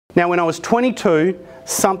Now, when I was 22,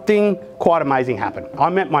 something quite amazing happened. I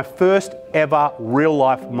met my first ever real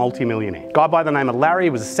life multi-millionaire. A guy by the name of Larry. He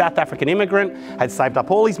was a South African immigrant, had saved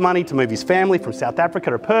up all his money to move his family from South Africa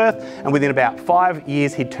to Perth, and within about 5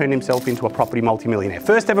 years, he'd turned himself into a property multi-millionaire.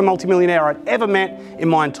 First ever multi-millionaire I'd ever met in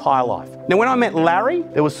my entire life. Now, when I met Larry,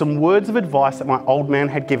 there was some words of advice that my old man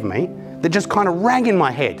had given me that just kind of rang in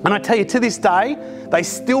my head. And I tell you, to this day, they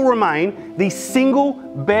still remain the single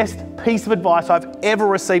best piece of advice I've ever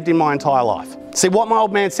received in my entire life. See, what my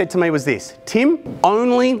old man said to me was this: Tim,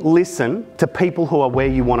 only listen to people who are where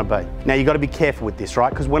you want to be. Now, you've got to be careful with this,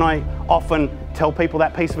 right? Because when I often tell people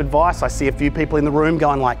that piece of advice, I see a few people in the room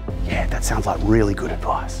going like, yeah, that sounds like really good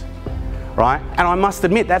advice, right? And I must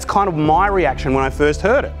admit, that's kind of my reaction when I first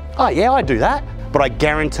heard it. Oh yeah, I do that. But I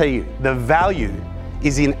guarantee you, the value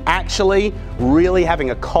is in actually really having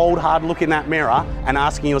a cold, hard look in that mirror and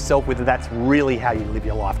asking yourself whether that's really how you live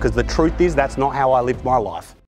your life. Because the truth is, that's not how I lived my life.